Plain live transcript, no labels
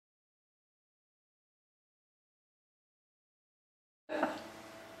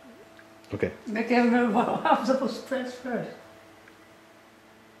Okay. I can't remember what I was supposed to press first.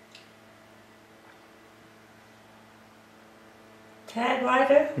 Tag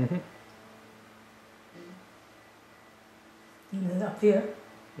writer? Mm-hmm. And then up here.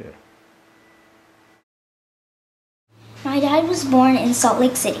 Yeah. My dad was born in Salt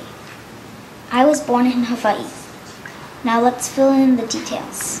Lake City. I was born in Hawaii. Now let's fill in the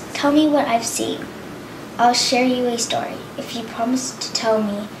details. Tell me what I've seen. I'll share you a story if you promise to tell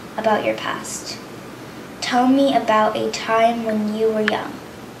me about your past. Tell me about a time when you were young,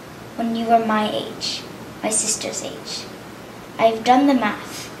 when you were my age, my sister's age. I've done the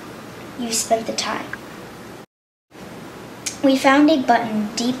math. You've spent the time. We found a button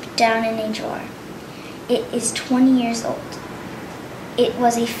deep down in a drawer. It is 20 years old. It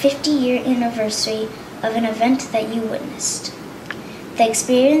was a 50-year anniversary of an event that you witnessed. The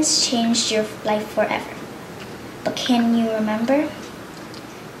experience changed your life forever. But can you remember?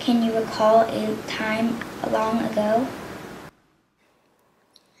 Can you recall a time long ago?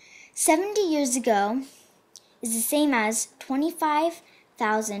 70 years ago is the same as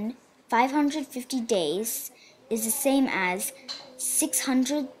 25,550 days is the same as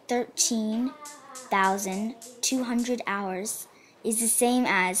 613,200 hours is the same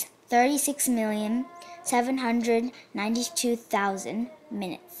as 36,792,000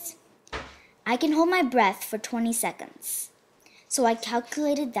 minutes. I can hold my breath for 20 seconds. So I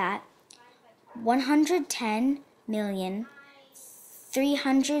calculated that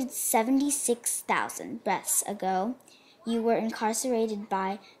 110,376,000 breaths ago, you were incarcerated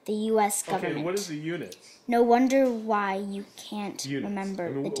by the U.S. government. Okay, what is the units? No wonder why you can't Units.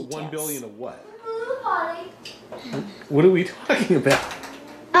 remember the details. 1 billion of what? What are we talking about?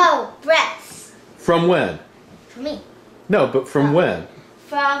 Oh, breaths. From when? For me. No, but from when?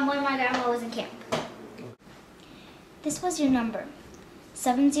 From when my grandma was in camp. This was your number,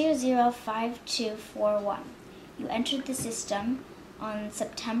 7005241. You entered the system on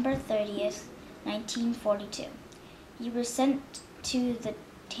September 30th, 1942. You were sent to the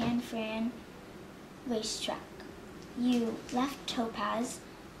Tan Fran racetrack. You left Topaz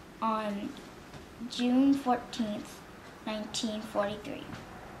on June 14th, 1943.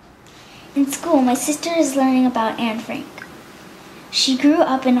 In school, my sister is learning about Anne Frank. She grew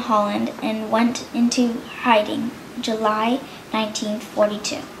up in Holland and went into hiding July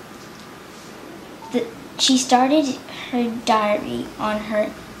 1942. She started her diary on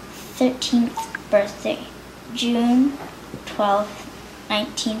her 13th birthday, June 12,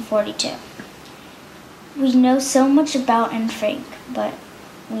 1942. We know so much about Anne Frank, but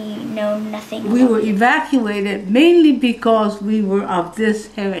we know nothing We about were evacuated mainly because we were of this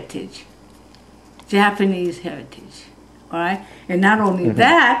heritage, Japanese heritage, all right? And not only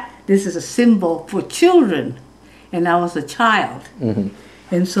that, this is a symbol for children, and I was a child.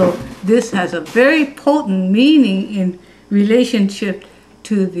 And so this has a very potent meaning in relationship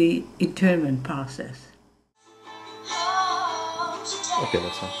to the internment process. Okay,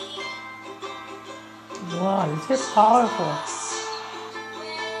 that's fine. Wow, this is powerful.